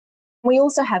We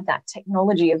also have that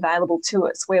technology available to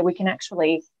us where we can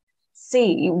actually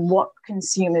see what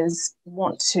consumers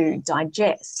want to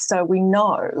digest. So we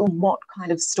know what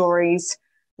kind of stories,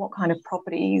 what kind of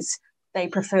properties they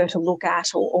prefer to look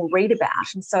at or read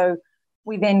about. And so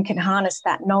we then can harness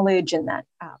that knowledge and that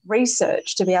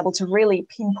research to be able to really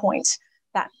pinpoint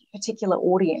that particular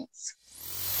audience.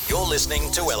 You're listening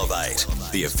to Elevate,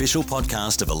 the official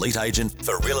podcast of Elite Agent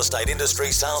for real estate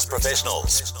industry sales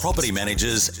professionals, property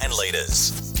managers and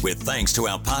leaders. With thanks to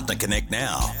our partner Connect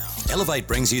Now, Elevate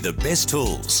brings you the best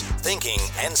tools, thinking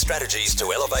and strategies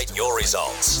to elevate your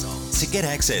results. To get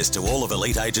access to all of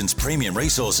Elite Agent's premium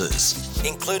resources,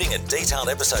 including a detailed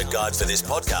episode guide for this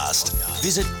podcast,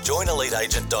 visit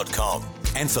joineliteagent.com.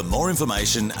 And for more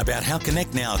information about how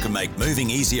Connect Now can make moving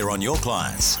easier on your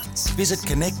clients, visit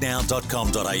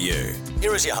connectnow.com.au.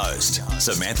 Here is your host,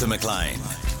 Samantha McLean.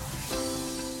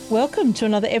 Welcome to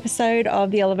another episode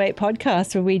of the Elevate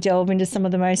podcast, where we delve into some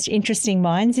of the most interesting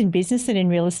minds in business and in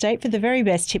real estate for the very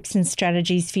best tips and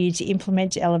strategies for you to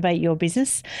implement to elevate your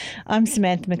business. I'm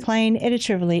Samantha McLean,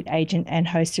 editor of Elite Agent and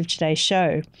host of today's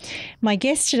show. My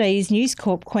guest today is News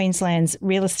Corp Queensland's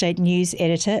real estate news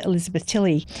editor, Elizabeth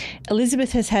Tilley.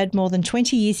 Elizabeth has had more than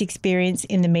 20 years' experience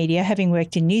in the media, having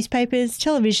worked in newspapers,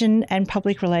 television and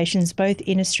public relations, both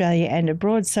in Australia and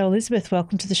abroad. So Elizabeth,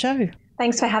 welcome to the show.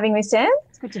 Thanks for having me, Sam.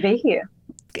 It's good to be here.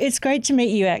 It's great to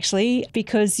meet you, actually,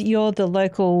 because you're the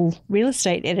local real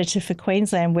estate editor for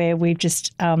Queensland, where we've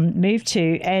just moved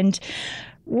to. And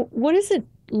what is it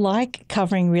like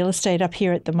covering real estate up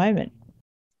here at the moment?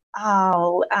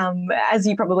 Oh, as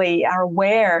you probably are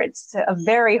aware, it's a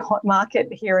very hot market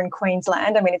here in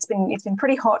Queensland. I mean, it's been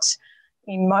pretty hot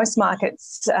in most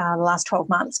markets the last 12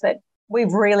 months, but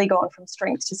we've really gone from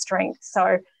strength to strength.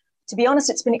 So to be honest,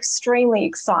 it's been extremely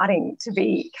exciting to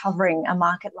be covering a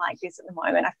market like this at the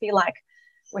moment. I feel like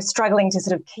we're struggling to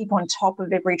sort of keep on top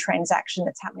of every transaction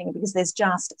that's happening because there's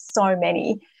just so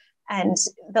many. And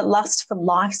the lust for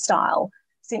lifestyle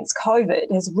since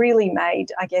COVID has really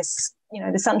made, I guess,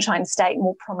 the Sunshine State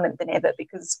more prominent than ever,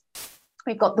 because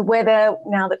we've got the weather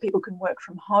now that people can work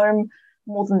from home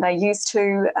more than they used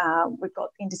to. We've got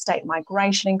interstate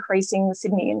migration increasing,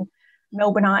 Sydney and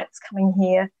Melbourneites coming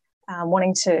here.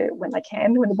 Wanting to, when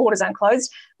the borders aren't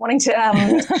closed, wanting to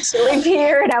live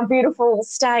here in our beautiful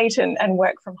state and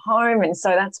work from home. And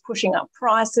so that's pushing up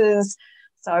prices.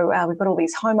 So we've got all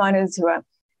these homeowners who are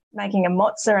making a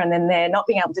mozza and then they're not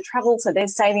being able to travel, so they're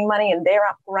saving money and they're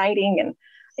upgrading. And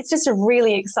it's just a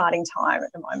really exciting time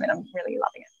at the moment. I'm really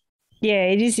loving it. Yeah,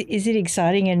 it is. Is it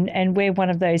exciting? And we're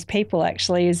one of those people,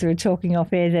 actually, as we were talking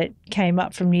off air, that came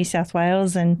up from New South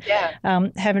Wales and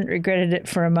haven't regretted it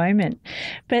for a moment.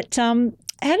 But how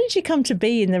did you come to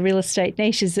be in the real estate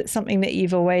niche? Is it something that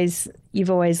you've always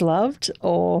loved,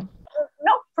 or?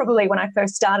 Not probably when I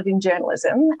first started in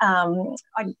journalism.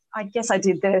 I guess I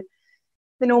did the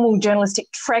normal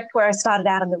journalistic trek where I started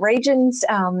out in the regions.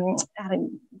 Out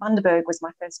in Bundaberg was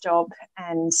my first job,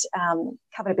 and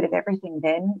covered a bit of everything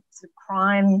then, sort of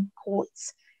crime,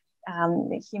 courts,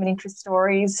 human interest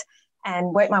stories,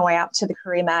 and worked my way up to the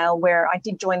Courier Mail, where I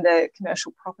did join the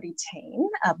commercial property team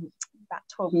about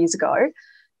 12 years ago.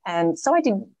 And so I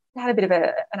had a bit of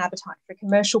an appetite for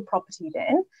commercial property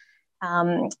then.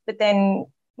 But then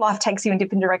life takes you in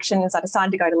different directions. I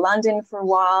decided to go to London for a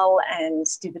while and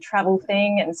do the travel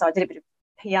thing. And so I did a bit of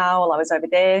PR while I was over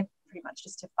there, pretty much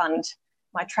just to fund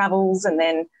my travels, and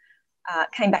then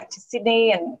came back to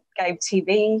Sydney and gave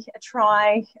TV a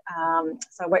try.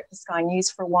 So I worked for Sky News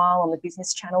for a while on the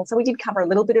business channel. So we did cover a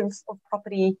little bit of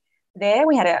property there.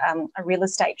 We had a real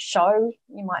estate show,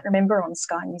 you might remember, on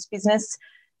Sky News Business.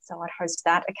 So I'd host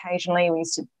that occasionally. We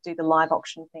used to do the live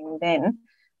auction thing then.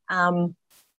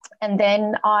 And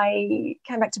then I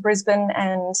came back to Brisbane,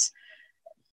 and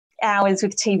hours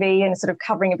with TV and sort of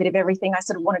covering a bit of everything, I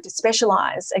sort of wanted to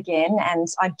specialise again. And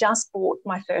I just bought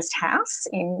my first house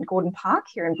in Gordon Park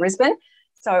here in Brisbane.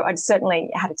 So I'd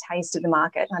certainly had a taste of the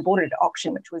market, and I bought it at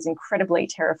auction, which was incredibly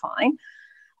terrifying.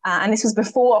 And this was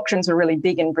before auctions were really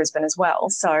big in Brisbane as well.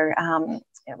 So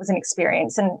it was an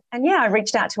experience. And I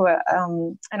reached out to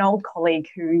an old colleague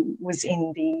who was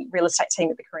in the real estate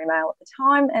team at the Courier Mail at the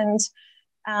time, and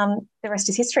the rest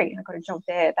is history. I got a job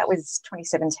there. That was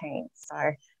 2017.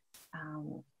 So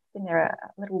been there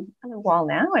a little while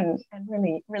now, and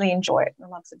really, really enjoy it. I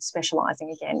love sort of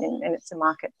specialising again, and it's a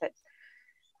market that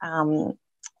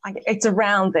it's a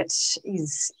round that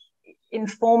is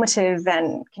informative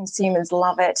and consumers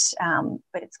love it,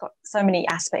 but it's got so many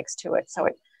aspects to it. So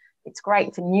it's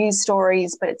great for news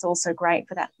stories, but it's also great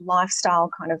for that lifestyle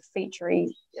kind of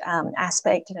featurey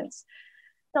aspect, and it's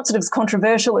not sort of as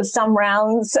controversial as some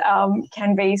rounds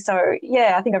can be. So,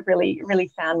 yeah, I think I've really, really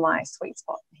found my sweet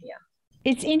spot here.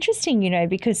 It's interesting,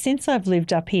 because since I've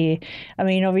lived up here, I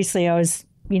mean, obviously I was,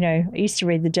 I used to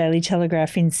read the Daily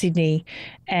Telegraph in Sydney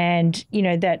and,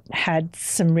 that had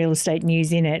some real estate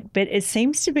news in it. But it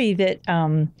seems to be that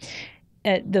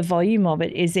the volume of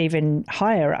it is even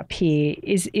higher up here.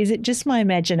 Is it just my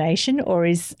imagination,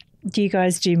 or do you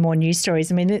guys do more news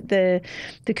stories? I mean, the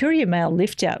Courier Mail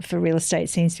lift out for real estate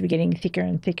seems to be getting thicker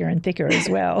and thicker and thicker as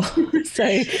well. So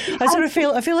I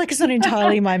feel like it's not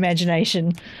entirely my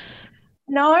imagination.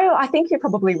 No, I think you're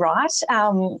probably right.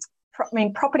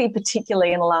 Property,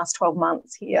 particularly in the last 12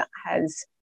 months here,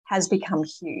 has become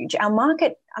huge. Our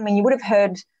market, you would have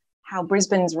heard how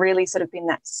Brisbane's really sort of been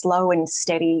that slow and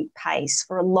steady pace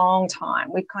for a long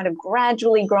time. We've kind of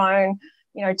gradually grown,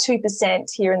 2%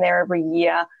 here and there every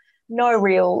year. No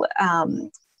real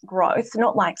growth,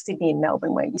 not like Sydney and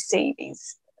Melbourne where you see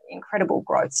these incredible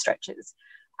growth stretches.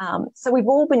 So we've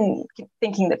all been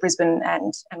thinking that Brisbane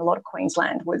and a lot of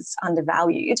Queensland was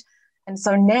undervalued. And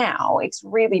so now it's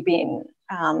really been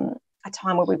a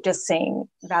time where we've just seen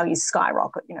values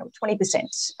skyrocket, 20%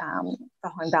 for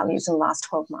home values in the last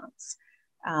 12 months.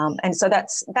 And so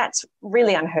that's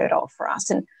really unheard of for us.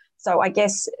 And so I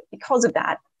guess because of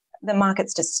that, the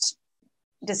market's just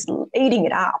eating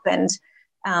it up. And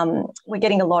we're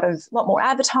getting a lot more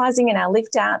advertising in our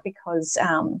lift out because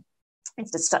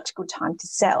it's just such a good time to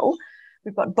sell.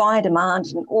 We've got buyer demand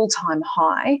at an all-time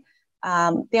high.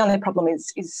 The only problem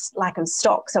is lack of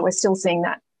stock. So we're still seeing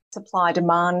that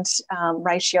supply-demand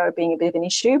ratio being a bit of an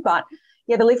issue. But,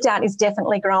 yeah, the lift out is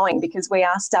definitely growing because we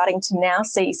are starting to now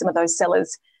see some of those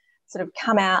sellers sort of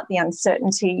come out. The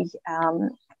uncertainty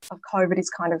of COVID is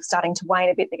kind of starting to wane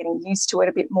a bit. They're getting used to it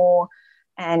a bit more.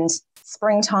 And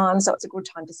springtime, so it's a good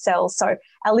time to sell. So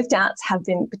our lift outs have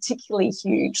been particularly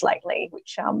huge lately,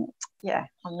 which, I'm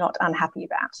not unhappy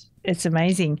about. It's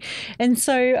amazing. And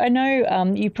so I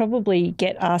know you probably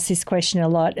get asked this question a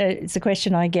lot. It's a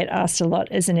question I get asked a lot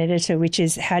as an editor, which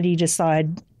is how do you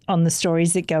decide on the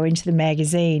stories that go into the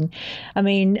magazine? I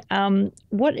mean,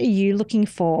 what are you looking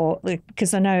for?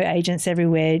 Because I know agents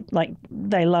everywhere,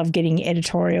 they love getting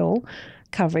editorial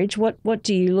coverage. What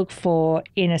do you look for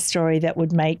in a story that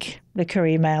would make the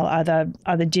Courier Mail either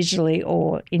digitally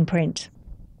or in print?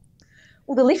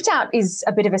 Well, the lift out is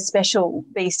a bit of a special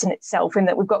beast in itself in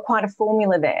that we've got quite a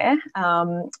formula there.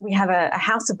 We have a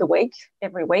house of the week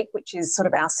every week, which is sort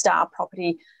of our star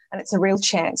property, and it's a real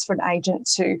chance for an agent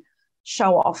to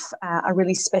show off a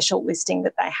really special listing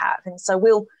that they have. And so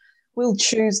we'll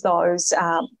choose those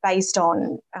based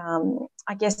on,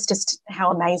 I guess, just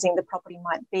how amazing the property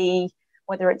might be,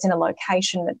 whether it's in a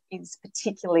location that is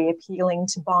particularly appealing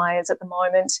to buyers at the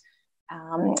moment,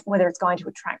 whether it's going to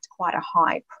attract quite a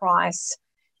high price,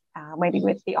 maybe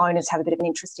with the owners have a bit of an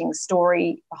interesting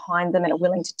story behind them and are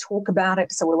willing to talk about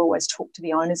it. So we'll always talk to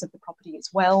the owners of the property as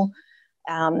well.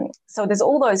 So there's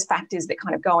all those factors that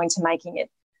kind of go into making it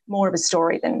more of a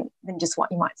story than just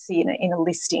what you might see in a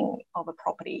listing of a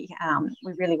property.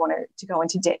 We really want to go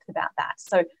into depth about that.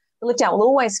 So the lift out will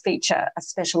always feature a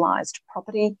specialised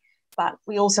property, but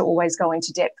we also always go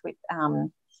into depth with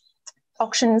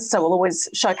auctions. So we'll always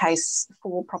showcase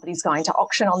 4 properties going to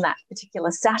auction on that particular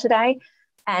Saturday.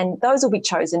 And those will be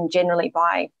chosen generally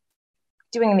by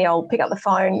doing the old pick up the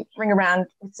phone, ring around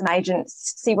with some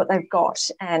agents, see what they've got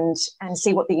and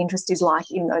see what the interest is like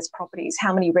in those properties,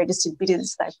 how many registered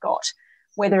bidders they've got,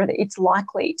 whether it's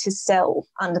likely to sell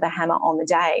under the hammer on the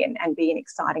day and be an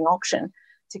exciting auction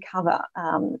to cover.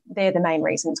 They're the main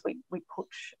reasons we put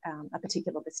a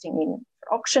particular listing in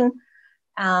for auction.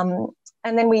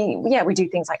 And then we do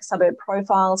things like suburb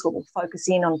profiles where we'll focus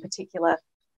in on particular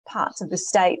parts of the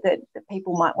state that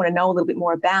people might want to know a little bit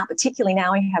more about, particularly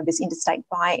now we have this interstate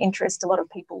buyer interest. A lot of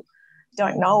people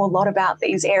don't know a lot about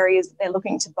these areas that they're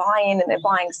looking to buy in and they're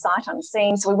buying sight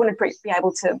unseen. So we want to be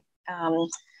able to,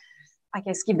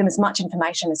 give them as much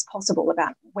information as possible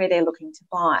about where they're looking to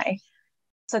buy.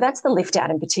 So that's the lift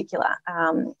out in particular.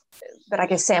 But I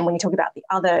guess, Sam, when you talk about the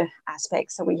other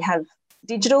aspects, so we have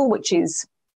digital, which is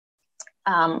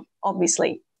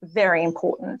obviously very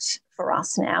important for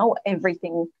us now.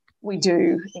 Everything we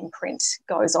do in print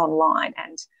goes online,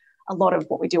 and a lot of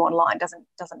what we do online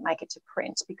doesn't make it to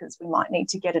print because we might need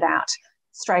to get it out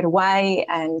straight away,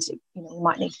 and we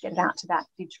might need to get it out to that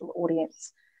digital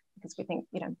audience because we think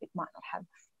it might not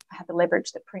have the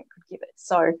leverage that print could give it.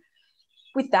 So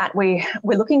with that, we're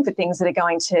looking for things that are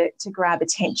going to grab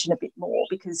attention a bit more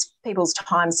because people's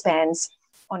time spans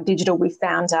on digital we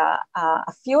found are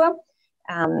fewer.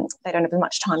 They don't have as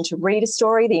much time to read a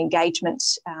story. The engagement,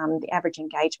 the average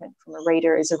engagement from a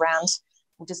reader is around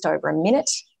just over a minute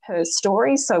per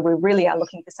story. So we really are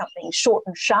looking for something short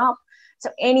and sharp. So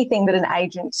anything that an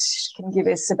agent can give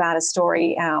us about a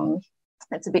story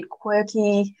that's a bit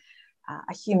quirky,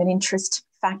 a human interest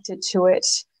factor to it,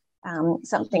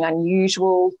 something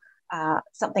unusual,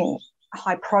 something a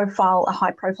high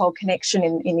profile connection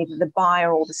in either the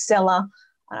buyer or the seller,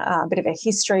 a bit of a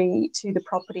history to the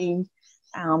property.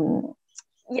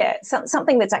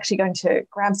 Something that's actually going to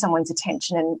grab someone's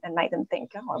attention and make them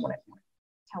think, oh, I want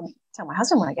to tell my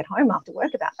husband when I get home after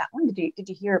work about that one. Did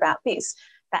you hear about this?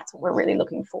 That's what we're really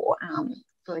looking for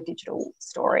a digital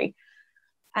story.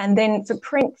 And then for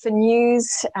print, for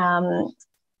news,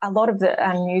 a lot of the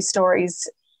news stories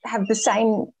have the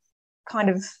same kind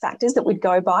of factors that we'd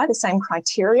go by, the same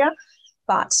criteria,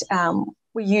 but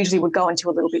we usually would go into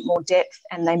a little bit more depth,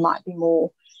 and they might be more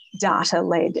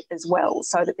data-led as well,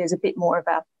 so that there's a bit more of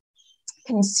a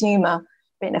consumer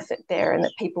benefit there, and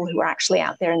that people who are actually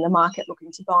out there in the market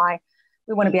looking to buy,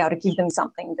 we want to be able to give them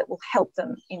something that will help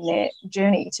them in their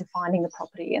journey to finding the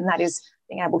property, and that is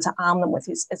being able to arm them with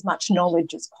as much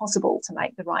knowledge as possible to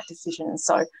make the right decisions.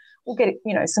 So we'll get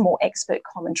some more expert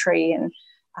commentary and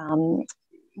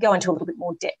go into a little bit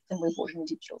more depth than we would in a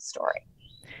digital story.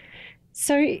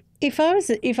 So if I was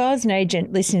an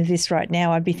agent listening to this right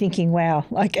now, I'd be thinking, wow,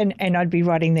 and I'd be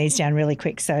writing these down really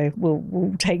quick. So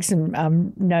we'll take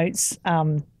some notes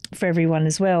for everyone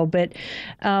as well. But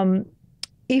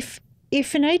if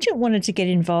an agent wanted to get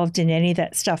involved in any of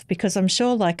that stuff, because I'm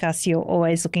sure like us, you're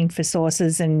always looking for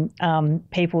sources and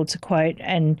people to quote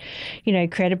and,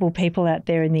 credible people out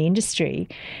there in the industry,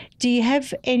 do you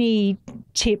have any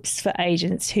tips for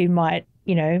agents who might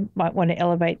want to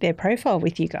elevate their profile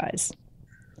with you guys?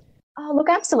 Oh, look,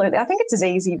 absolutely. I think it's as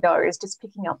easy, though, as just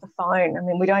picking up the phone. I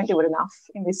mean, we don't do it enough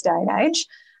in this day and age.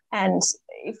 And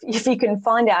if you can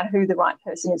find out who the right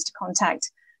person is to contact,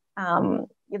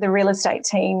 the real estate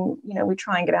team, we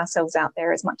try and get ourselves out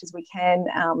there as much as we can.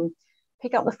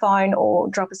 Pick up the phone or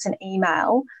drop us an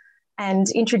email and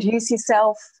introduce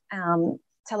yourself.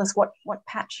 Tell us what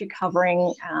patch you're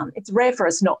covering. It's rare for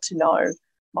us not to know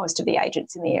most of the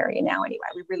agents in the area now anyway.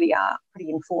 We really are pretty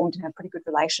informed and have pretty good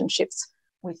relationships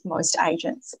with most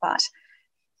agents. But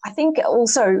I think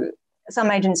also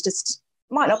some agents just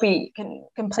might not be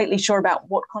completely sure about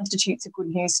what constitutes a good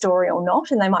news story or not,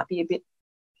 and they might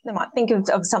think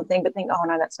of something but think, oh,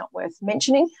 no, that's not worth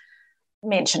mentioning.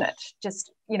 Mention it.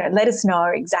 Just, let us know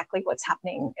exactly what's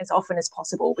happening as often as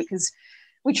possible, because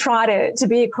we try to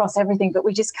be across everything, but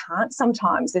we just can't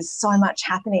sometimes. There's so much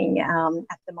happening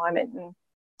at the moment. And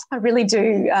I really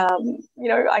do,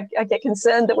 I get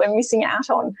concerned that we're missing out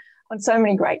on so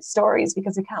many great stories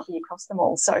because we can't be across them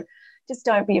all. So just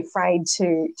don't be afraid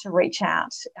to reach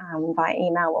out via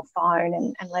email or phone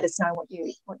and let us know what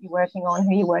you're working on,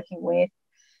 who you're working with,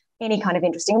 any kind of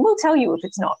interesting. And we'll tell you if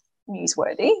it's not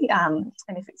newsworthy and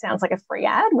if it sounds like a free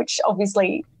ad, which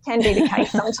obviously can be the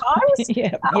case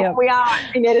sometimes. We are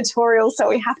in editorial, so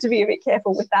we have to be a bit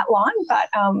careful with that line. But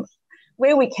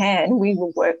where we can, we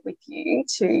will work with you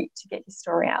to get your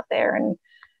story out there and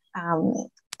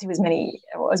to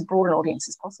as broad an audience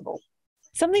as possible.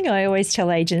 Something I always tell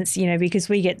agents, because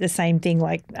we get the same thing,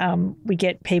 like we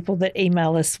get people that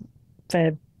email us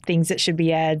for things that should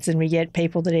be ads, and we get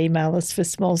people that email us for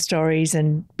small stories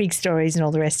and big stories and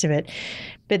all the rest of it.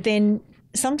 But then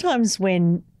sometimes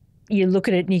when you look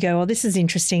at it and you go, oh, this is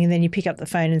interesting, and then you pick up the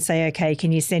phone and say, okay,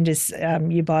 can you send us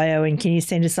your bio, and can you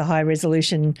send us a high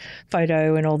resolution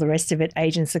photo and all the rest of it?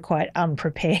 Agents are quite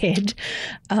unprepared.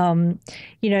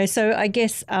 So I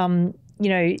guess,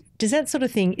 is that sort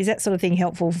of thing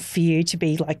helpful for you to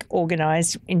be like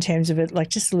organised in terms of it, like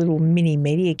just a little mini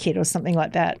media kit or something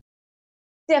like that?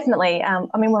 Definitely.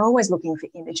 We're always looking for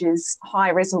images,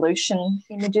 high resolution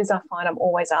images. I find I'm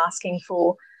always asking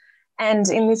for. And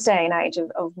in this day and age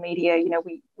of media,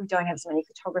 we don't have as many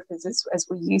photographers as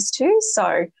we used to.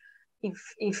 So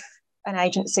if an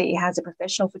agency has a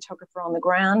professional photographer on the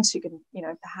ground who can,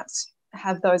 perhaps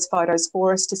have those photos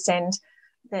for us to send,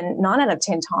 then 9 out of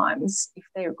 10 times, if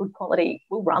they're good quality,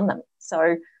 we'll run them.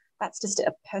 So that's just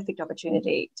a perfect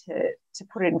opportunity to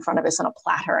put it in front of us on a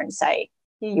platter and say,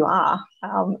 here you are.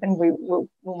 And we'll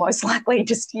most likely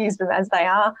just use them as they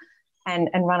are. And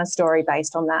run a story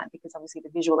based on that, because obviously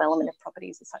the visual element of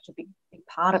properties is such a big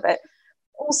part of it.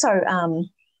 Also,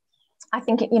 I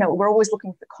think, we're always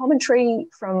looking for commentary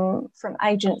from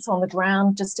agents on the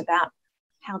ground just about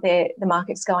how the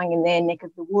market's going in their neck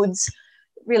of the woods.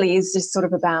 It really is just sort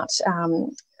of about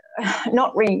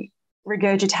not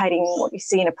regurgitating what you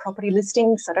see in a property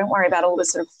listing. So don't worry about all the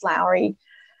sort of flowery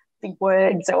big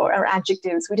words or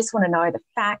adjectives. We just want to know the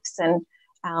facts and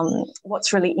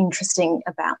what's really interesting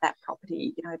about that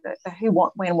property, the who,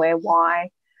 what, when, where, why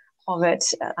of it,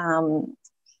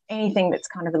 anything that's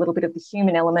kind of a little bit of the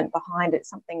human element behind it,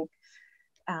 something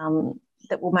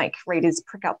that will make readers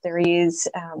prick up their ears.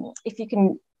 If you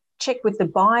can check with the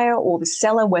buyer or the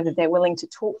seller whether they're willing to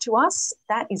talk to us,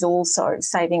 that is also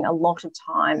saving a lot of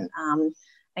time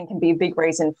and can be a big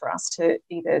reason for us to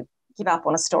either give up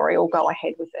on a story or go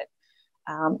ahead with it.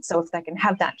 So if they can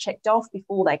have that checked off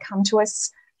before they come to us,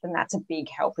 then that's a big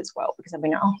help as well, because they'll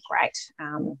be, oh,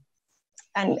 great.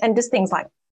 And just things like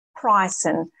price,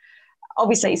 and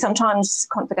obviously sometimes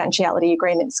confidentiality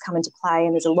agreements come into play,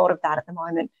 and there's a lot of that at the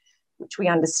moment, which we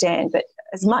understand. But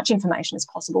as much information as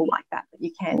possible like that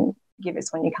you can give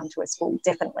us when you come to us will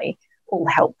definitely all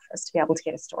help for us to be able to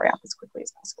get a story up as quickly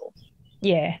as possible.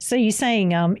 Yeah. So you're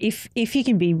saying if you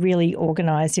can be really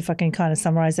organised, if I can kind of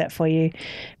summarise that for you,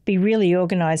 be really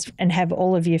organised and have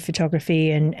all of your photography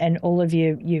and all of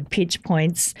your pitch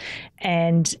points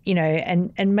and,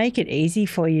 and make it easy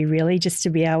for you really just to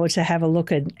be able to have a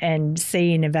look at and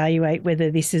see and evaluate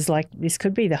whether this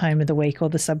could be the home of the week or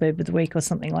the suburb of the week or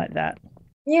something like that.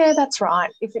 Yeah, that's right.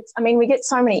 We get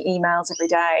so many emails every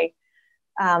day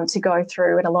to go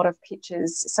through, and a lot of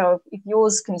pictures. So if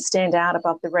yours can stand out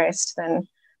above the rest, then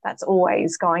that's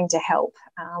always going to help.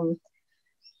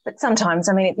 But sometimes,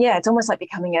 it's almost like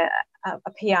becoming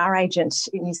a PR agent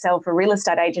in yourself, a real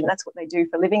estate agent. That's what they do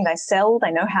for a living. They sell, they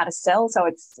know how to sell. So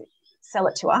it's sell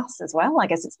it to us as well. I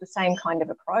guess it's the same kind of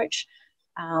approach.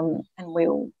 And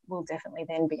we'll definitely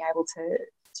then be able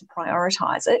to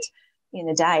prioritise it in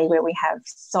a day where we have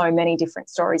so many different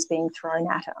stories being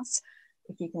thrown at us.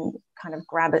 If you can kind of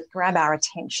grab our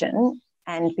attention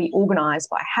and be organised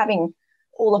by having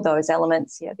all of those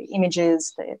elements, the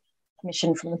images, the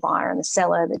permission from the buyer and the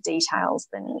seller, the details,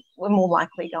 then we're more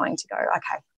likely going to go,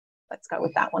 okay, let's go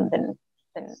with that one than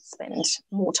spend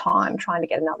more time trying to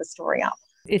get another story up.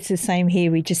 It's the same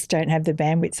here. We just don't have the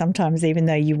bandwidth sometimes, even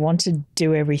though you want to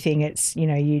do everything. It's, you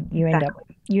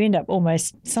end up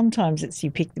almost, sometimes it's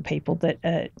you pick the people that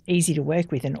are easy to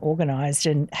work with and organised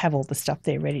and have all the stuff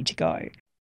there ready to go.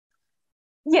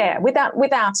 Yeah, without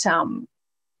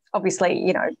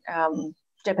obviously,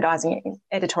 jeopardising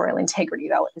editorial integrity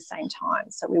though at the same time.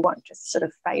 So we won't just sort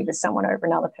of favour someone over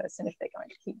another person if they're going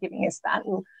to keep giving us that.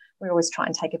 We always try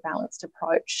and take a balanced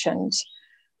approach and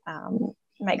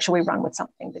make sure we run with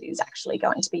something that is actually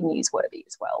going to be newsworthy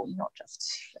as well, not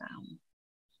just,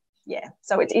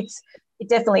 So it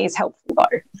definitely is helpful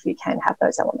though if you can have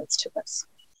those elements to us.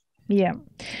 Yeah.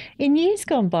 In years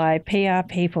gone by, PR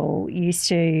people used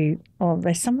to,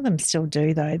 some of them still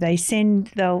do though,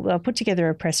 they'll put together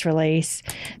a press release,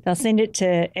 they'll send it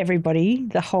to everybody,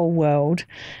 the whole world,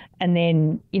 and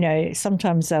then,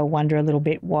 sometimes they'll wonder a little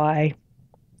bit why,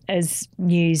 as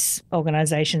news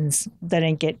organisations, they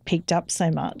don't get picked up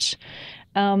so much.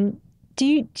 Do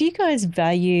you guys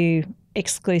value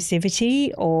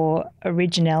exclusivity or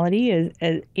originality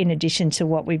in addition to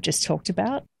what we've just talked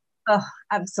about? Oh,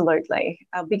 absolutely.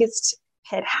 Our biggest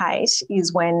pet hate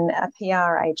is when a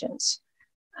PR agent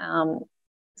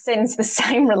sends the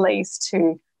same release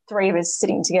to three of us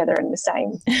sitting together in the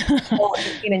same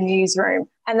in a newsroom.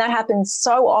 And that happens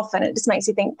so often. It just makes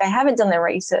you think they haven't done their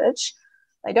research.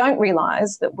 They don't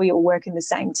realise that we all work in the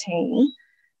same team.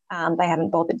 They haven't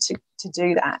bothered to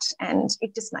do that. And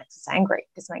it just makes us angry.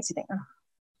 It just makes you think,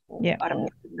 I don't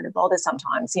want to bother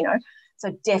sometimes,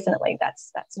 So definitely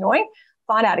that's annoying.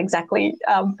 Find out exactly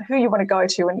who you want to go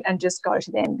to and just go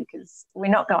to them, because we're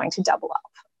not going to double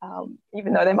up.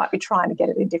 Even though they might be trying to get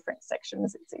it in different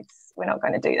sections, we're not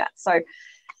going to do that. So,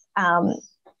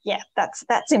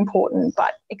 that's important.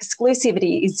 But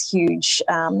exclusivity is huge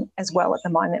as well at the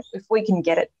moment. If we can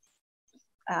get it,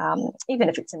 even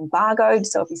if it's embargoed,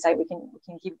 so if you say we can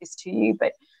give this to you,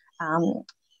 but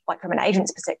like from an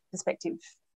agent's perspective,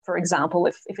 for example,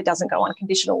 if it doesn't go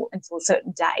unconditional until a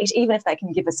certain date, even if they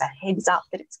can give us a heads up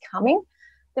that it's coming,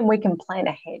 then we can plan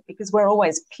ahead, because we're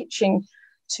always pitching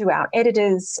to our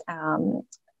editors and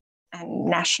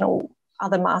national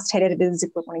other masthead editors if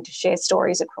we're wanting to share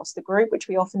stories across the group, which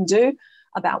we often do,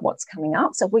 about what's coming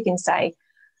up. So if we can say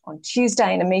on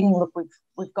Tuesday in a meeting, look,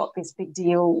 we've got this big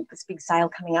deal, this big sale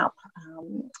coming up,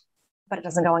 but it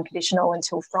doesn't go unconditional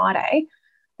until Friday,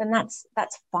 then that's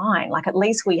fine. Like, at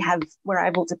least we're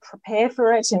able to prepare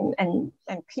for it and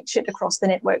pitch it across the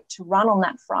network to run on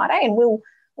that Friday, and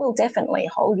we'll definitely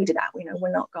hold you to that.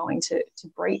 We're not going to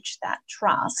breach that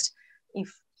trust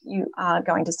if you are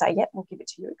going to say, we'll give it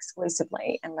to you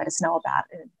exclusively and let us know about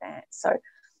it in advance. So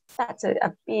that's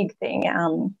a big thing,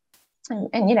 and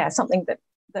something that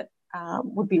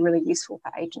would be really useful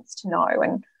for agents to know.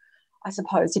 And I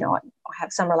suppose, I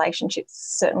have some relationships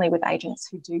certainly with agents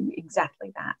who do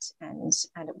exactly that, and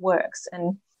it works.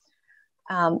 And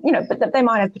but they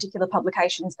might have particular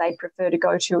publications they prefer to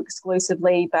go to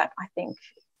exclusively. But I think,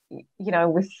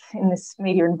 in this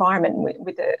media environment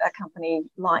with a company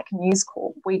like News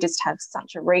Corp, we just have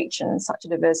such a reach and such a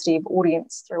diversity of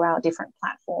audience through our different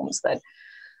platforms that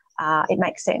it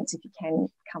makes sense if you can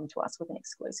come to us with an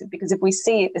exclusive, because if we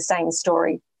see the same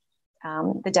story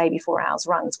the day before ours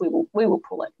runs, we will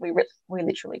pull it. We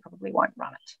literally probably won't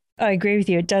run it. I agree with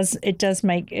you.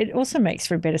 It also makes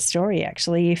for a better story,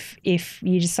 actually, if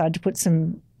you decide to put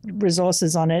some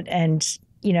resources on it and,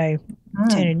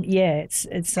 turn it.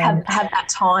 It's have that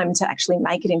time to actually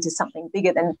make it into something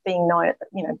bigger than being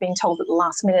told at the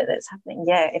last minute that it's happening.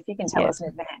 Yeah, if you can tell us in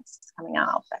advance it's coming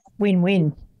up.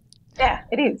 Win-win. Yeah,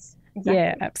 it is. Exactly.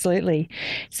 Yeah, absolutely.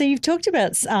 So you've talked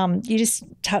about, you just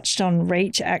touched on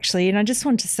reach, actually, and I just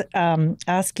want to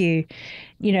ask you,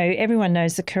 everyone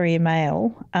knows the Courier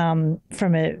Mail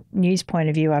from a news point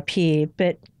of view up here,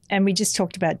 and we just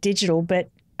talked about digital, but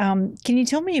can you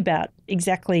tell me about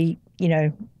exactly,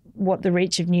 what the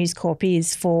reach of News Corp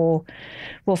is for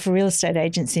real estate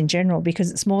agents in general, because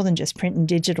it's more than just print and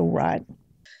digital, right?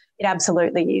 It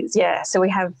absolutely is, yeah. So we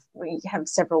have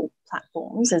several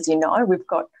platforms, as you know. We've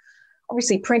got,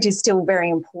 obviously, print is still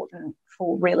very important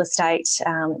for real estate.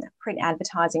 Print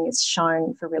advertising is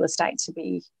shown for real estate to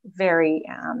be very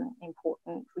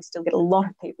important. We still get a lot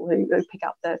of people who pick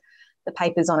up the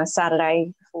papers on a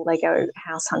Saturday before they go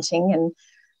house hunting and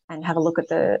have a look at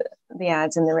the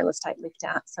ads in the real estate lift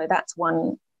out. So that's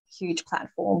one huge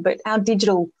platform. But our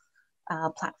digital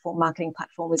marketing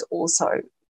platform is also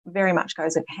very much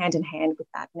goes hand in hand with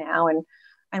that now.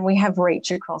 And we have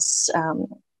reach across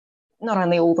not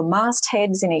only all the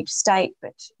mastheads in each state,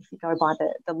 but if you go by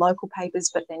the local papers,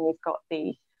 but then you've got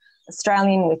the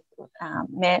Australian with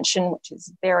Mansion, which is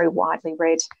very widely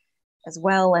read as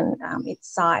well, and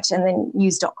its site, and then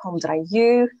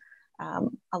news.com.au.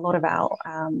 A lot of our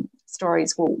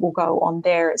stories will go on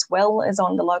there as well as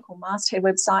on the local masthead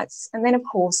websites. And then, of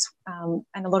course, and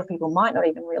a lot of people might not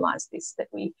even realise this, that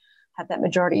we have that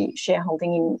majority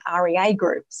shareholding in REA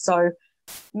Group. So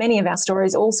many of our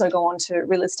stories also go on to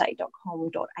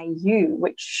realestate.com.au,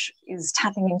 which is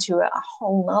tapping into a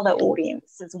whole other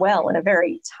audience as well, and a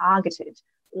very targeted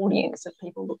audience of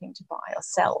people looking to buy or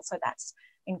sell. So that's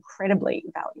incredibly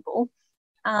valuable.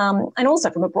 And also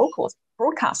from a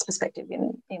broadcast perspective,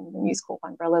 in the News Corp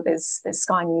umbrella, there's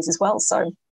Sky News as well.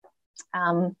 So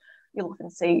you'll often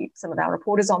see some of our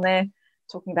reporters on there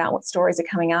talking about what stories are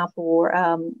coming up, or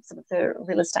some of the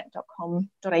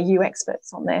realestate.com.au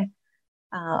experts on there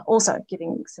also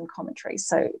giving some commentary.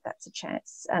 So that's a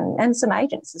chance. And some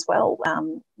agents as well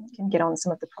can get on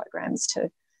some of the programs to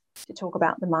talk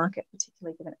about the market,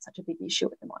 particularly given it's such a big issue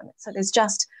at the moment. So there's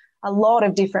just a lot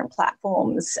of different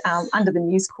platforms under the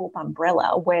News Corp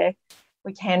umbrella where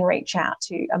we can reach out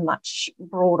to a much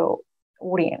broader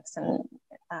audience. And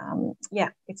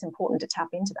it's important to tap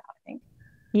into that, I think.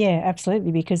 Yeah,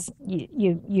 absolutely, because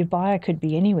your buyer could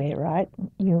be anywhere, right?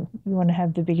 You want to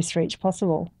have the biggest reach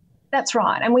possible. That's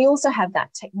right. And we also have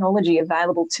that technology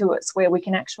available to us where we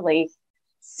can actually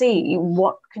see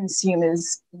what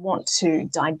consumers want to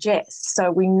digest.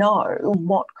 So we know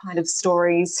what kind of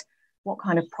stories, what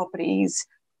kind of properties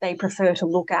they prefer to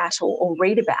look at or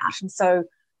read about. And so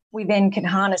we then can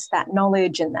harness that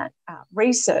knowledge and that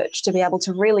research to be able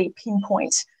to really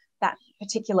pinpoint that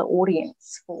particular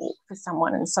audience for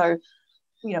someone. And so,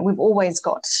 we've always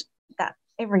got that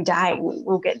every day.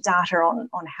 We'll get data on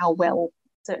how well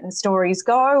certain stories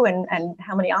go and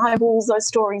how many eyeballs those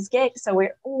stories get. So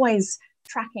we're always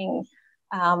tracking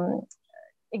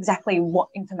exactly what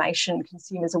information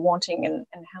consumers are wanting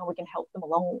and how we can help them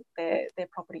along their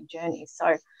property journey.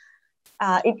 So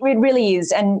it really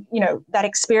is. And, that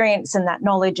experience and that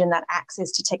knowledge and that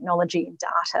access to technology and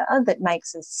data that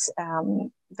makes us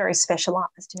very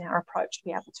specialised in our approach to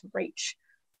be able to reach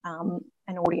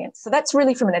an audience. So that's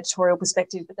really from an editorial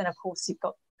perspective. But then, of course, you've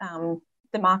got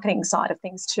the marketing side of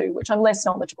things too, which I'm less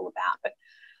knowledgeable about. But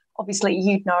obviously,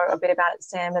 you'd know a bit about it,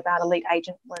 Sam, about Elite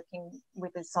Agent working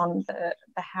with us on the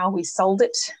How We Sold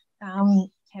It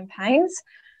campaigns.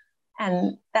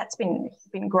 And that's been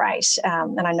great.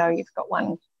 And I know you've got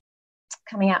one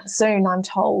coming out soon, I'm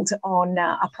told, on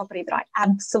a property that I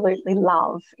absolutely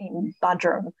love in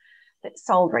Buderim that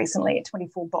sold recently at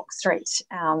 24 Box Street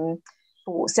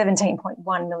for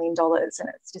 $17.1 million. And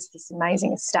it's just this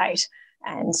amazing estate.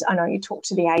 And I know you talked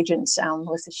to the agent,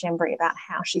 Melissa Shembry, about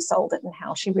how she sold it and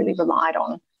how she really relied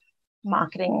on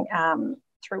marketing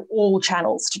through all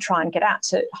channels to try and get out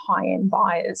to high-end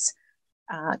buyers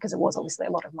because it was obviously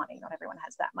a lot of money. Not everyone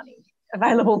has that money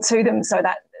available to them. So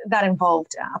that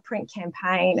involved a print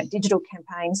campaign, a digital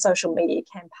campaign, social media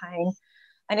campaign.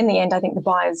 And in the end, I think the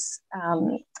buyers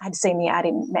had seen the ad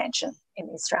in Mansion in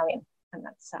the Australian, and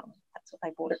that's what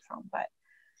they bought it from. But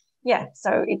yeah,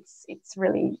 so it's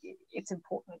really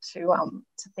important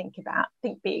to think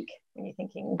big when you're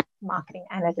thinking marketing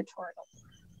and editorial.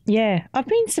 Yeah, I've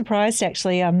been surprised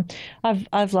actually.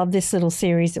 I've loved this little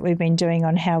series that we've been doing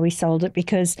on how we sold it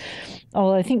because,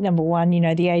 I think number one,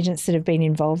 the agents that have been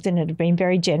involved in it have been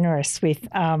very generous with,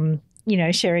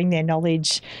 sharing their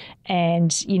knowledge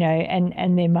and,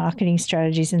 and their marketing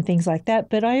strategies and things like that.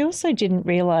 But I also didn't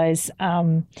realise,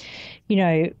 I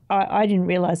didn't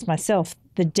realise myself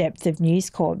the depth of News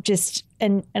Corp.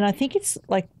 And I think it's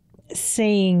like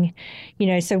seeing,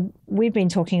 so we've been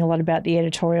talking a lot about the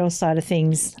editorial side of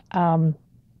things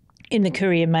in the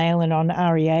Courier Mail and on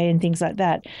REA and things like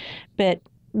that. But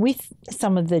with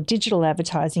some of the digital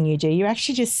advertising you do, you're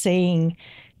actually just seeing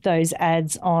those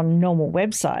ads on normal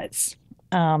websites,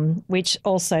 which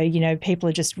also, people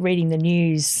are just reading the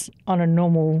news on a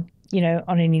normal,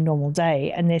 on any normal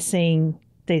day, and they're seeing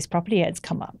these property ads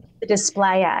come up. The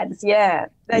display ads, yeah,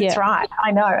 that's right. I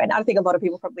know, and I think a lot of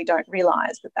people probably don't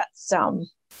realise that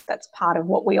that's part of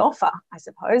what we offer. I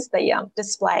suppose the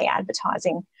display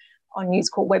advertising on News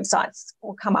Corp websites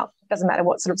will come up. It doesn't matter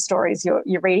what sort of stories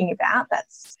you're reading about.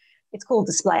 It's called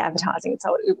display advertising,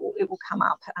 so it will come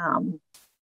up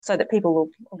so that people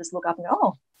will just look up and go,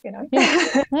 oh, Yeah,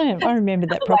 I remember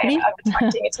that property.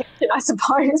 Attracting attention, I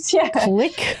suppose. Yeah.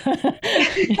 Click.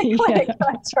 Click. Yeah.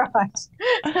 That's right.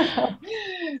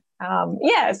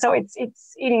 So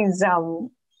it's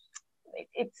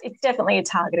definitely a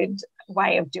targeted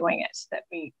way of doing it that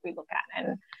we look at,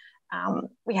 and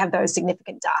we have those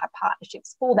significant data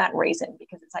partnerships for that reason,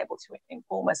 because it's able to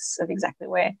inform us of exactly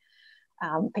where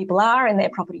people are in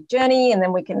their property journey, and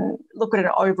then we can look at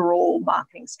an overall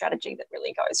marketing strategy that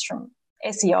really goes from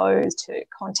SEO to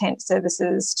content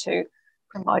services to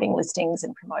promoting listings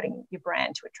and promoting your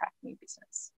brand to attract new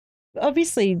business.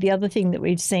 Obviously, the other thing that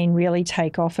we've seen really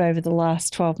take off over the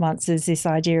last 12 months is this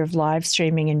idea of live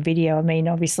streaming and video. I mean,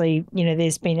 obviously,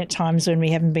 there's been at times when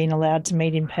we haven't been allowed to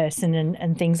meet in person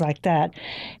and things like that.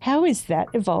 How is that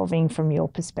evolving from your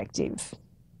perspective?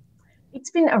 It's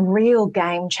been a real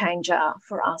game changer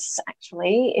for us,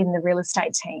 actually, in the real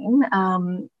estate team.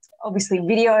 Obviously,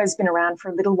 video has been around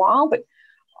for a little while, but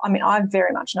I mean, I've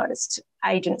very much noticed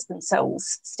agents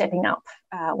themselves stepping up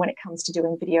when it comes to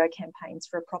doing video campaigns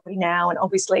for a property now. And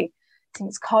obviously,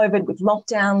 since COVID with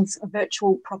lockdowns,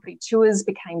 virtual property tours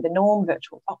became the norm,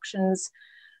 virtual auctions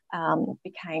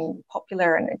became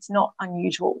popular, and it's not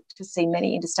unusual to see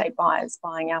many interstate buyers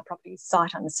buying our properties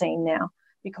sight unseen now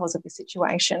because of the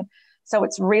situation. So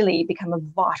it's really become a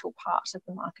vital part of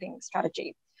the marketing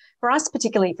strategy. For us,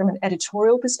 particularly from an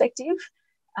editorial perspective,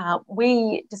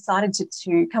 we decided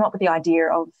to come up with the idea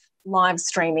of live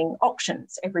streaming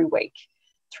auctions every week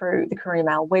through the Courier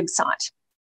Mail website.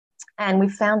 And we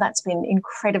found that's been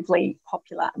incredibly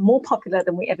popular, more popular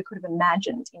than we ever could have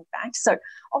imagined, in fact. So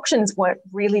auctions weren't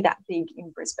really that big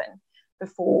in Brisbane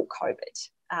before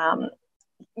COVID.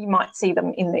 You might see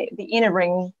them in the inner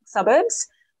ring suburbs,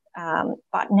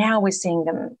 but now we're seeing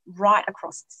them right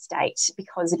across the state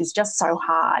because it is just so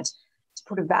hard to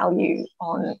put a value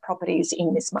on properties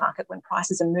in this market when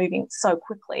prices are moving so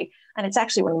quickly. And it's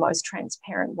actually one of the most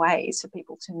transparent ways for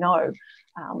people to know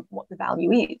what the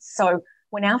value is. So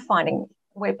we're now finding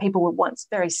where people were once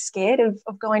very scared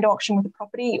of going to auction with a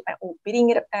property or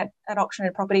bidding it at auction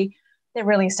at a property, they're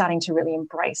really starting to really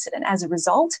embrace it. And as a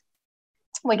result,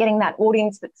 we're getting that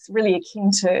audience that's really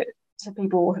akin to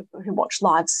people who watch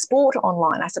live sport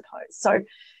online, I suppose. So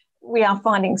we are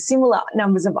finding similar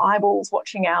numbers of eyeballs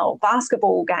watching our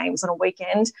basketball games on a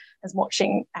weekend as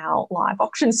watching our live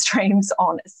auction streams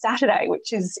on a Saturday,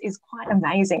 which is quite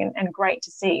amazing and great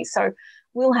to see. So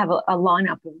we'll have a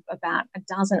lineup of about a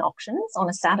dozen auctions on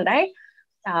a Saturday,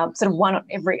 sort of one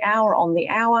every hour on the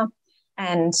hour.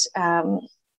 And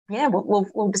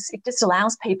it just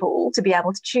allows people to be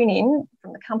able to tune in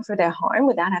from the comfort of their home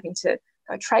without having to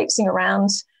go traipsing around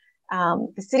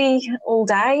the city all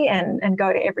day and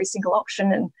go to every single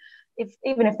auction. And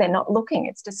even if they're not looking,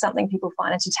 it's just something people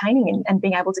find entertaining and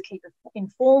being able to keep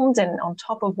informed and on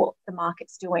top of what the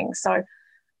market's doing. So,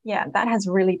 yeah, that has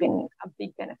really been a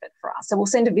big benefit for us. So we'll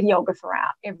send a videographer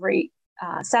out every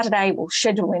Saturday. We'll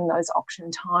schedule in those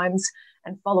auction times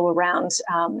and follow around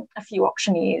a few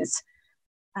auctioneers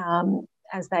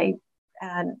as they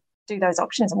do those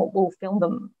auctions, and we'll film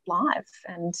them live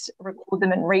and record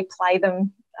them and replay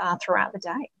them throughout the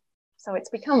day. So it's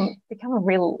become a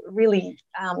really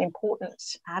important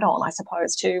add-on, I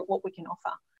suppose, to what we can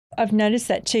offer. I've noticed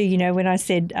that too. You know, when I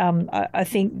said I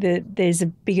think that there's a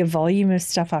bigger volume of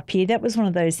stuff up here, that was one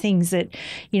of those things that,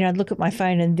 you know, I'd look at my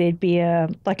phone and there'd be a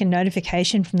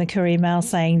notification from the Courier Mail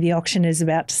saying the auction is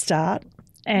about to start.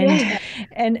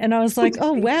 And I was like,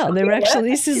 oh wow, they're actually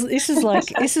this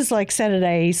is like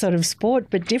Saturday sort of sport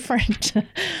but different.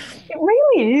 It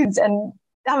really is, and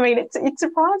I mean it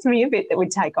surprised me a bit that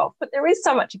we'd take off, but there is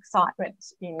so much excitement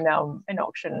in an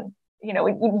auction. You know,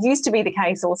 it used to be the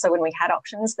case also when we had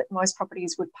auctions that most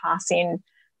properties would pass in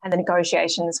and the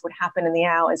negotiations would happen in the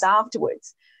hours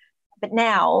afterwards. But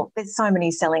now there's so many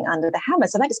selling under the hammer,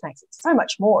 so that just makes it so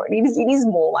much more. It is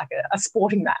more like a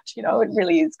sporting match, you know. It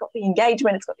really is. It's got the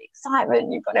engagement, it's got the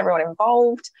excitement, you've got everyone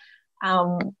involved.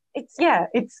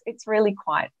 It's really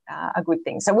quite a good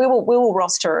thing. So we will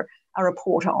roster a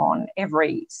reporter on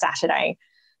every Saturday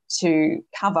to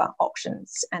cover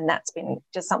auctions, and that's been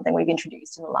just something we've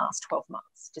introduced in the last 12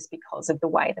 months, just because of the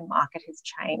way the market has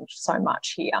changed so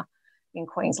much here in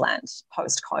Queensland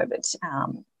post-COVID,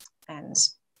 and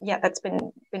yeah, that's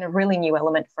been a really new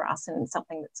element for us, and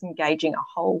something that's engaging a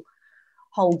whole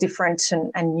different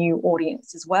and new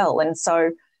audience as well. And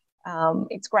so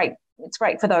it's great. It's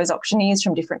great for those auctioneers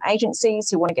from different agencies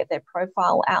who want to get their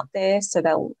profile out there, so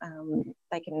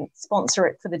they can sponsor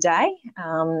it for the day,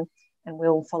 and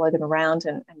we'll follow them around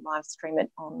and live stream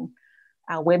it on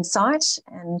our website.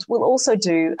 And we'll also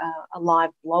do a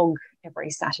live blog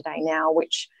every Saturday now,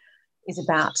 which is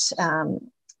about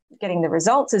getting the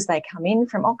results as they come in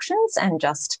from auctions and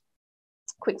just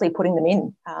quickly putting them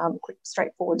in, quick,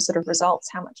 straightforward sort of results,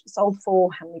 how much it sold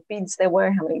for, how many bids there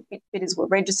were, how many bidders were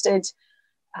registered,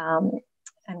 and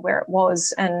where it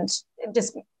was. And it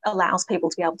just allows people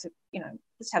to be able to, you know,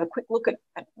 just have a quick look at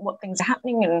what things are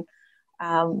happening and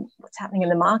what's happening in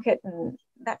the market. And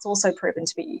that's also proven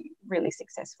to be really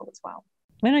successful as well.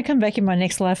 When I come back in my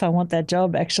next life, I want that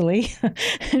job, actually.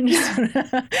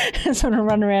 Just want to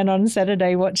run around on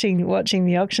Saturday watching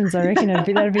the auctions. I reckon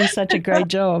that'd be such a great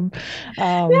job.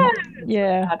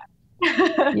 Yeah.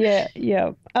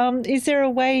 Is there a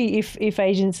way, if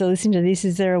agents are listening to this,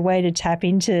 is there a way to tap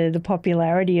into the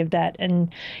popularity of that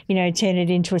and, you know, turn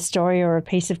it into a story or a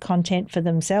piece of content for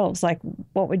themselves? Like,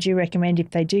 what would you recommend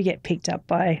if they do get picked up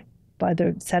by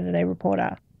the Saturday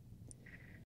Reporter?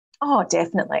 Oh,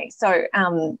 definitely. So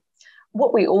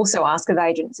what we also ask of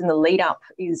agents in the lead up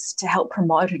is to help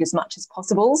promote it as much as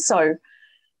possible. So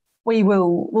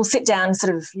we'll sit down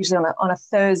sort of usually on a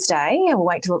Thursday, and we'll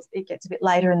wait till it gets a bit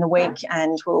later in the week,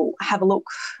 and we'll have a look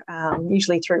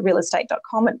usually through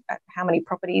realestate.com at how many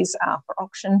properties are for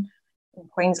auction in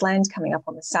Queensland coming up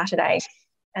on the Saturday.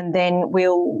 And then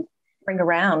we'll ring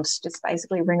around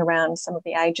some of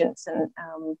the agents and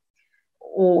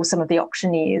or some of the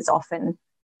auctioneers often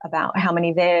about how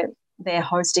many they're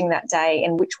hosting that day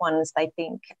and which ones they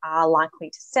think are likely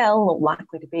to sell or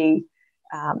likely to be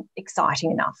exciting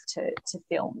enough to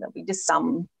film. There'll be just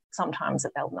sometimes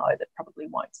that they'll know that probably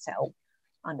won't sell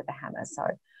under the hammer. So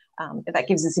that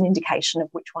gives us an indication of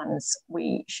which ones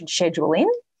we should schedule in.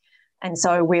 And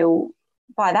so we'll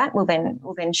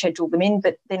then schedule them in.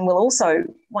 But then we'll also,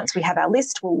 once we have our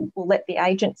list, we'll let the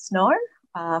agents know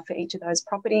for each of those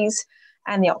properties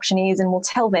and the auctioneers, and we'll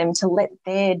tell them to let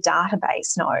their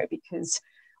database know, because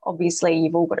obviously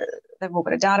they've all got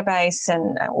a database,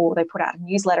 and or they put out a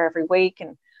newsletter every week,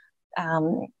 and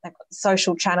they've got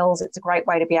social channels. It's a great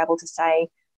way to be able to say,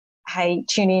 hey,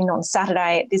 tune in on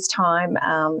Saturday at this time.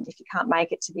 If you can't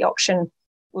make it to the auction,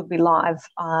 we'll be live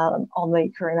on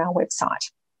the Courier Mail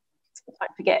website.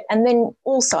 Don't forget. And then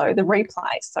also the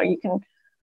replays, so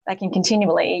they can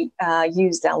continually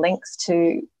use our links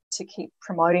to keep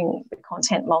promoting the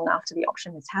content long after the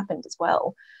auction has happened as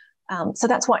well. So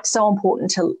that's why it's so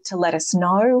important to let us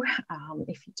know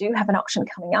if you do have an auction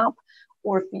coming up,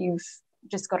 or if you've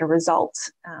just got a result.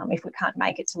 If we can't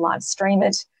make it to live stream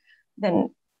it, then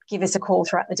give us a call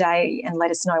throughout the day and let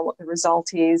us know what the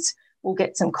result is. We'll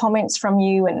get some comments from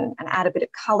you and add a bit of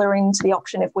colouring to the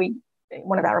auction. If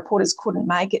one of our reporters couldn't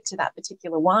make it to that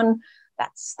particular one,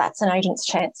 that's an agent's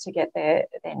chance to get their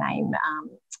name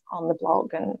on the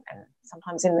blog and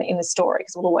sometimes in the story,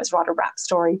 because we'll always write a wrap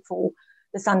story for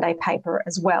the Sunday paper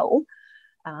as well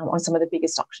on some of the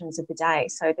biggest auctions of the day.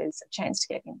 So there's a chance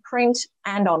to get in print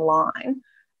and online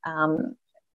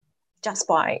just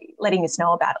by letting us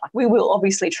know about it. Like, we will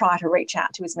obviously try to reach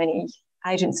out to as many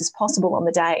agents as possible on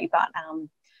the day, but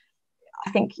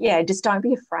I think, just don't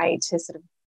be afraid to sort of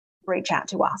reach out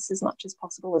to us as much as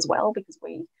possible as well, because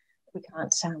we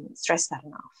can't stress that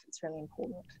enough. It's really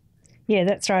important. Yeah,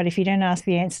 that's right. If you don't ask,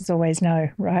 the answer's always no,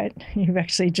 right? You've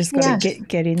actually just got to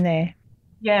get in there.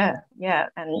 Yeah, yeah,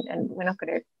 and we're not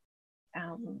going to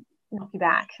knock you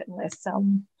back unless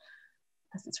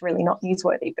it's really not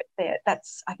newsworthy. But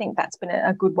I think that's been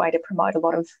a good way to promote a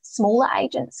lot of smaller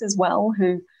agents as well,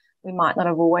 who we might not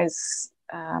have always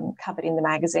covered in the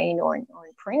magazine or in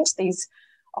print. These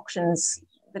auctions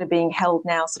that are being held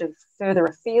now sort of further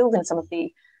afield in some of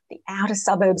the outer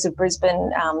suburbs of Brisbane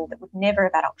that would never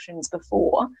have had auctions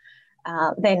before,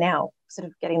 they're now sort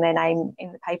of getting their name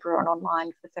in the paper and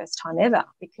online for the first time ever,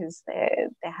 because they're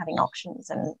having auctions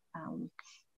and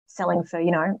selling for,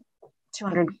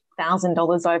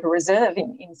 $200,000 over reserve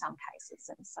in some cases.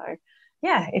 And so,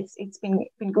 yeah, it's been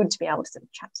good to be able to sort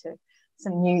of chat to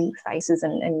some new faces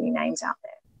and new names out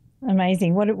there.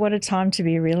 Amazing. What a time to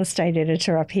be a real estate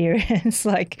editor up here. It's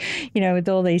like, with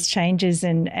all these changes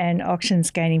and auctions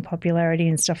gaining popularity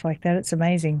and stuff like that, it's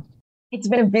amazing. It's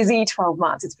been a busy 12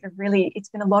 months. It's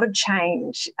been a lot of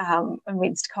change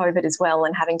amidst COVID as well,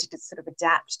 and having to just sort of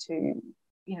adapt to,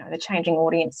 the changing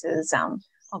audiences.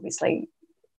 Obviously,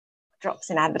 drops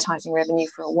in advertising revenue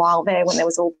for a while there when there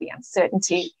was all the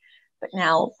uncertainty, but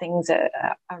now things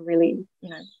are really,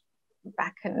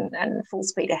 back and full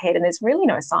speed ahead, and there's really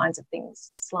no signs of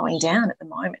things slowing down at the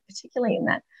moment, particularly in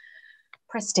that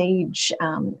prestige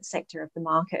sector of the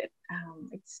market.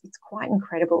 It's quite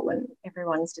incredible, and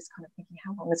everyone's just kind of thinking,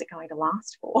 how long is it going to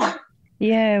last for?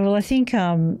 Yeah, well, I think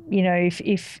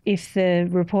if the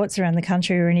reports around the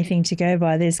country are anything to go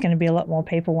by, there's going to be a lot more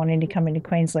people wanting to come into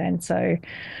Queensland. So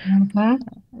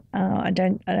I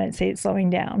don't see it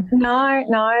slowing down.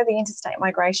 No, the interstate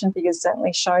migration figures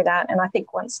certainly show that, and I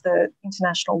think once the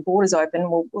international borders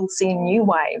open, we'll see a new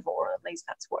wave, or at least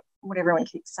that's what everyone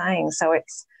keeps saying. So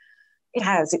it's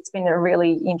been a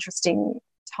really interesting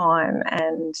time,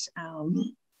 and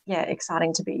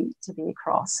exciting to be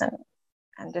across, and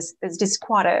there's just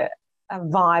quite a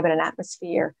vibe and an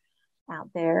atmosphere out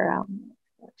there,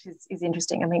 which is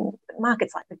interesting. I mean,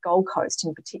 markets like the Gold Coast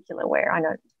in particular, where I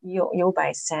know you're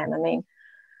based, Sam, I mean,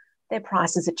 their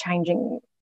prices are changing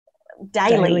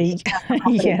daily.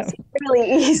 Yeah. It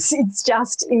really is. It's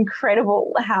just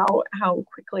incredible how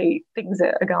quickly things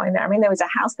are going there. I mean, there was a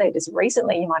house there just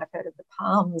recently, you might have heard of the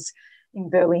Palms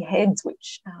in Burleigh Heads,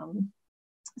 which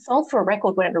sold for a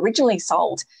record when it originally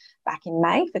sold back in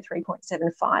May for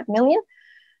 $3.75 million.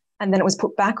 And then it was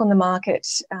put back on the market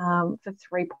for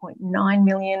 $3.9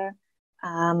 million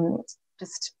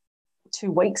just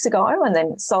 2 weeks ago, and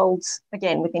then sold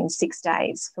again within 6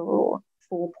 days for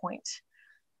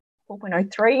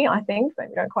 4.03, I think.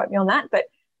 Maybe don't quote me on that, but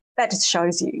that just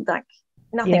shows you like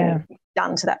nothing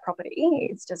done to that property.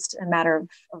 It's just a matter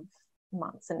of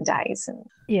months and days. And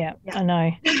I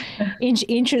know.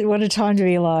 What a time to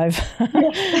be alive.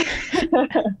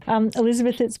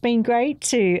 Elizabeth, it's been great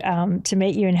to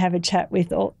meet you and have a chat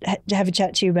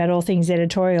to you about all things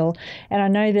editorial. And I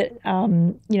know that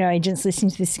agents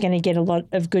listening to this are going to get a lot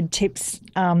of good tips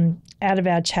out of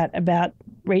our chat about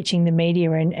reaching the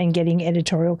media and getting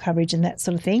editorial coverage and that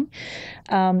sort of thing.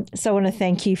 So I want to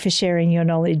thank you for sharing your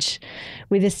knowledge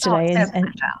with us today.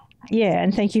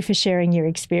 And thank you for sharing your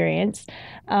experience.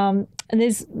 And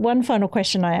there's one final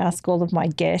question I ask all of my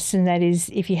guests, and that is,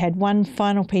 if you had one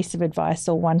final piece of advice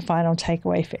or one final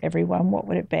takeaway for everyone, what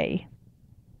would it be?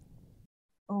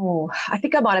 Oh, I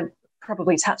think I might have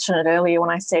probably touched on it earlier when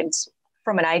I said,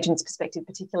 from an agent's perspective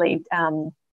particularly,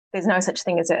 there's no such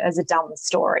thing as a dumb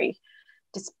story.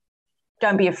 Just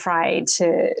don't be afraid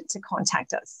to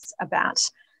contact us about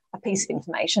a piece of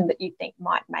information that you think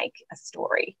might make a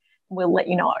story. We'll let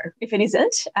you know if it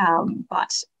isn't,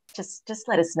 but just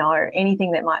let us know.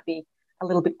 Anything that might be a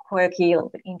little bit quirky, a little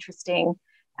bit interesting.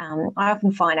 I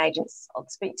often find agents, I'll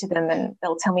speak to them and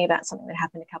they'll tell me about something that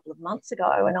happened a couple of months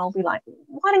ago, and I'll be like,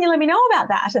 why didn't you let me know about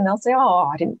that? And they'll say, oh,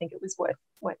 I didn't think it was worth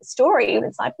the story. And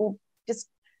it's like, well, just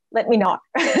let me know.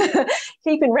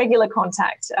 Keep in regular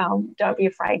contact. Don't be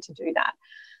afraid to do that.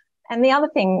 And the other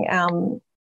thing, and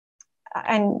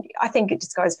I think it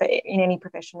just goes for in any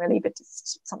profession really, but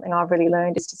just something I've really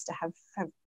learned is just to have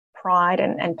pride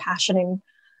and passion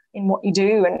in what you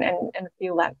do, and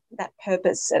feel that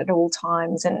purpose at all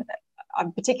times. And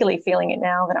I'm particularly feeling it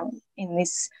now that I'm in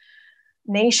this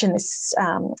niche, in this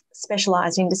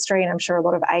specialised industry, and I'm sure a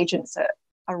lot of agents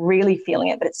are really feeling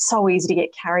it, but it's so easy to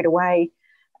get carried away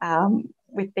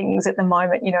with things at the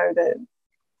moment,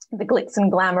 the glitz and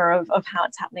glamour of how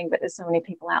it's happening, but there's so many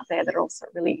people out there that are also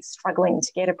really struggling to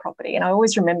get a property. And I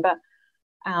always remember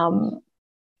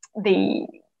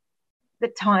the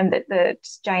time that the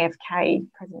President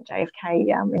JFK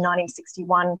in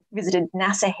 1961 visited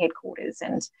NASA headquarters,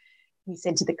 and he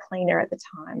said to the cleaner at the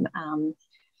time,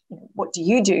 what do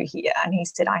you do here? And he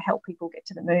said, I help people get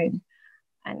to the moon.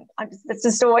 And it's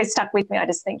just always stuck with me. I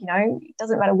just think, it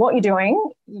doesn't matter what you're doing,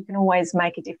 you can always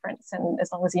make a difference. And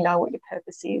as long as you know what your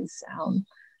purpose is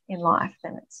in life,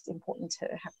 then it's important to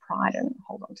have pride and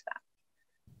hold on to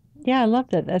that. Yeah, I love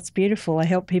that. That's beautiful. I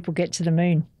help people get to the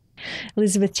moon.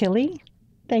 Elizabeth Tilley,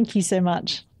 thank you so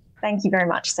much. Thank you very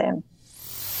much, Sam.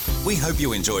 We hope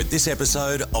you enjoyed this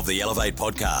episode of the Elevate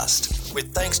podcast,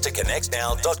 with thanks to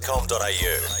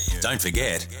connectnow.com.au. Don't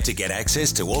forget to get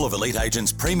access to all of Elite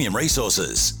Agent's premium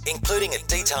resources, including a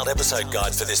detailed episode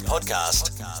guide for this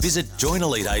podcast. Visit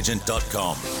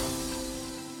joineliteagent.com.